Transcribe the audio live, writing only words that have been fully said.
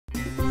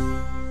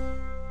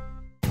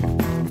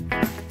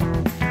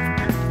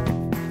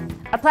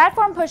A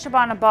platform push-up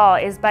on a ball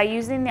is by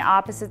using the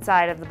opposite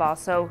side of the ball.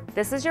 So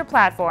this is your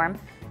platform.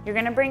 You're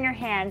gonna bring your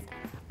hands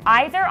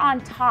either on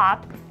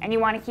top, and you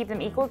wanna keep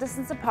them equal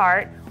distance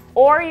apart,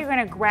 or you're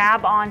gonna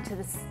grab onto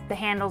the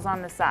handles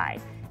on the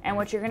side. And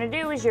what you're gonna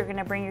do is you're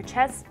gonna bring your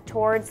chest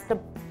towards the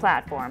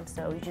platform.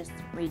 So you just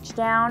reach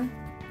down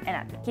and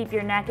up. Keep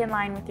your neck in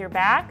line with your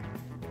back.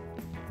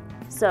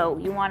 So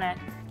you wanna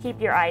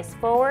keep your eyes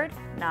forward,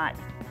 not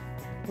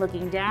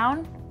looking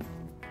down.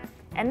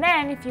 And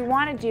then if you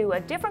wanna do a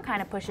different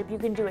kind of push-up, you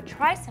can do a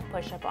tricep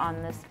push-up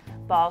on this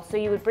ball. So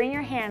you would bring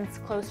your hands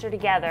closer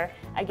together,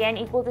 again,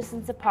 equal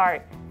distance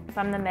apart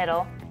from the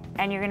middle,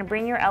 and you're gonna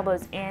bring your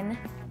elbows in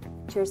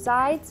to your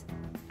sides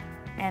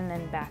and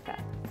then back up.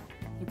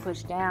 You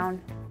push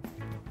down,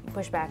 you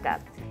push back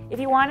up. If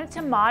you wanted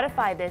to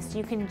modify this,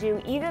 you can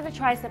do either the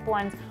tricep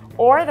ones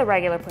or the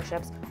regular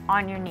push-ups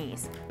on your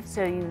knees.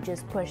 So you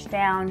just push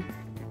down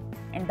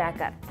and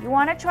back up. You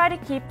want to try to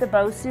keep the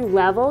Bosu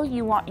level.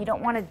 You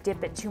don't want to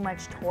dip it too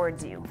much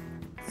towards you.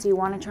 So you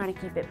want to try to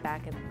keep it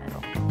back in the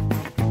middle.